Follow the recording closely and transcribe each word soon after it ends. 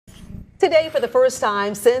Today, for the first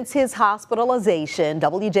time since his hospitalization,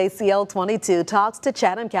 WJCL 22 talks to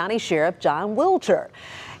Chatham County Sheriff John Wilcher.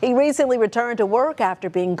 He recently returned to work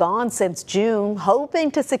after being gone since June,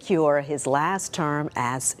 hoping to secure his last term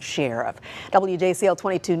as sheriff. WJCL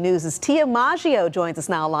 22 News' Tia Maggio joins us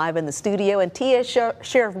now live in the studio, and Tia,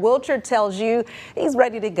 Sheriff Wilcher tells you he's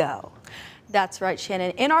ready to go. That's right,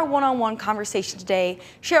 Shannon. In our one-on-one conversation today,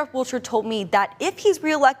 Sheriff Wilcher told me that if he's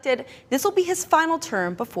reelected, this will be his final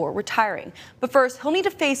term before retiring. But first, he'll need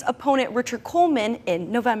to face opponent Richard Coleman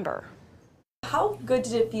in November. How good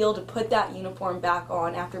did it feel to put that uniform back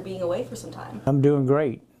on after being away for some time? I'm doing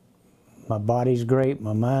great. My body's great,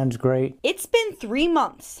 my mind's great. It's been 3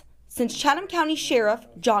 months since Chatham County Sheriff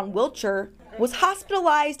John Wilcher was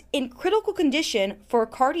hospitalized in critical condition for a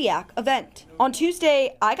cardiac event. On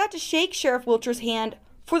Tuesday, I got to shake Sheriff Wilcher's hand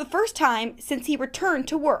for the first time since he returned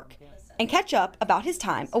to work and catch up about his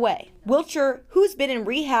time away. Wilcher, who's been in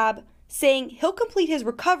rehab, saying he'll complete his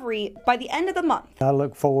recovery by the end of the month. I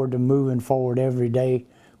look forward to moving forward every day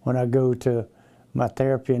when I go to my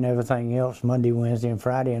therapy and everything else Monday, Wednesday, and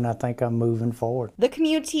Friday, and I think I'm moving forward. The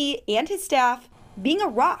community and his staff being a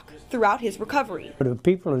rock throughout his recovery. The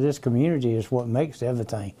people of this community is what makes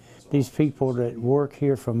everything. These people that work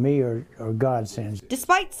here for me are godsends.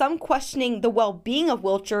 Despite some questioning the well-being of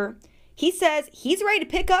Wilcher, he says he's ready to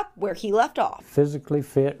pick up where he left off. Physically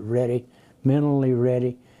fit, ready, mentally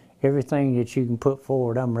ready. Everything that you can put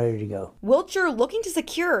forward, I'm ready to go. Wilcher looking to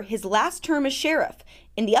secure his last term as sheriff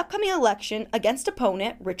in the upcoming election against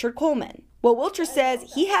opponent Richard Coleman. Well, Wilcher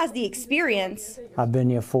says he has the experience. I've been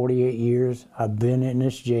here 48 years. I've been in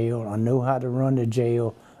this jail. I know how to run the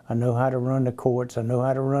jail. I know how to run the courts. I know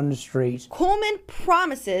how to run the streets. Coleman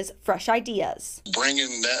promises fresh ideas. Bringing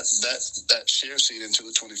that sheriff seat into the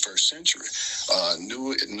 21st century.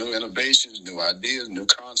 New innovations, new ideas, new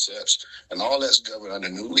concepts, and all that's governed under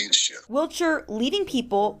new leadership. Wilcher leaving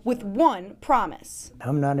people with one promise.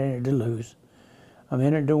 I'm not in it to lose. I'm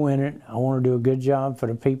in it to win it. I want to do a good job for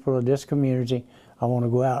the people of this community. I want to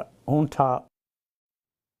go out on top.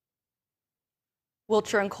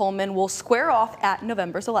 Wilcher and Coleman will square off at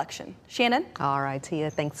November's election. Shannon? All right, Tia,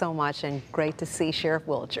 thanks so much, and great to see Sheriff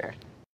Wilcher.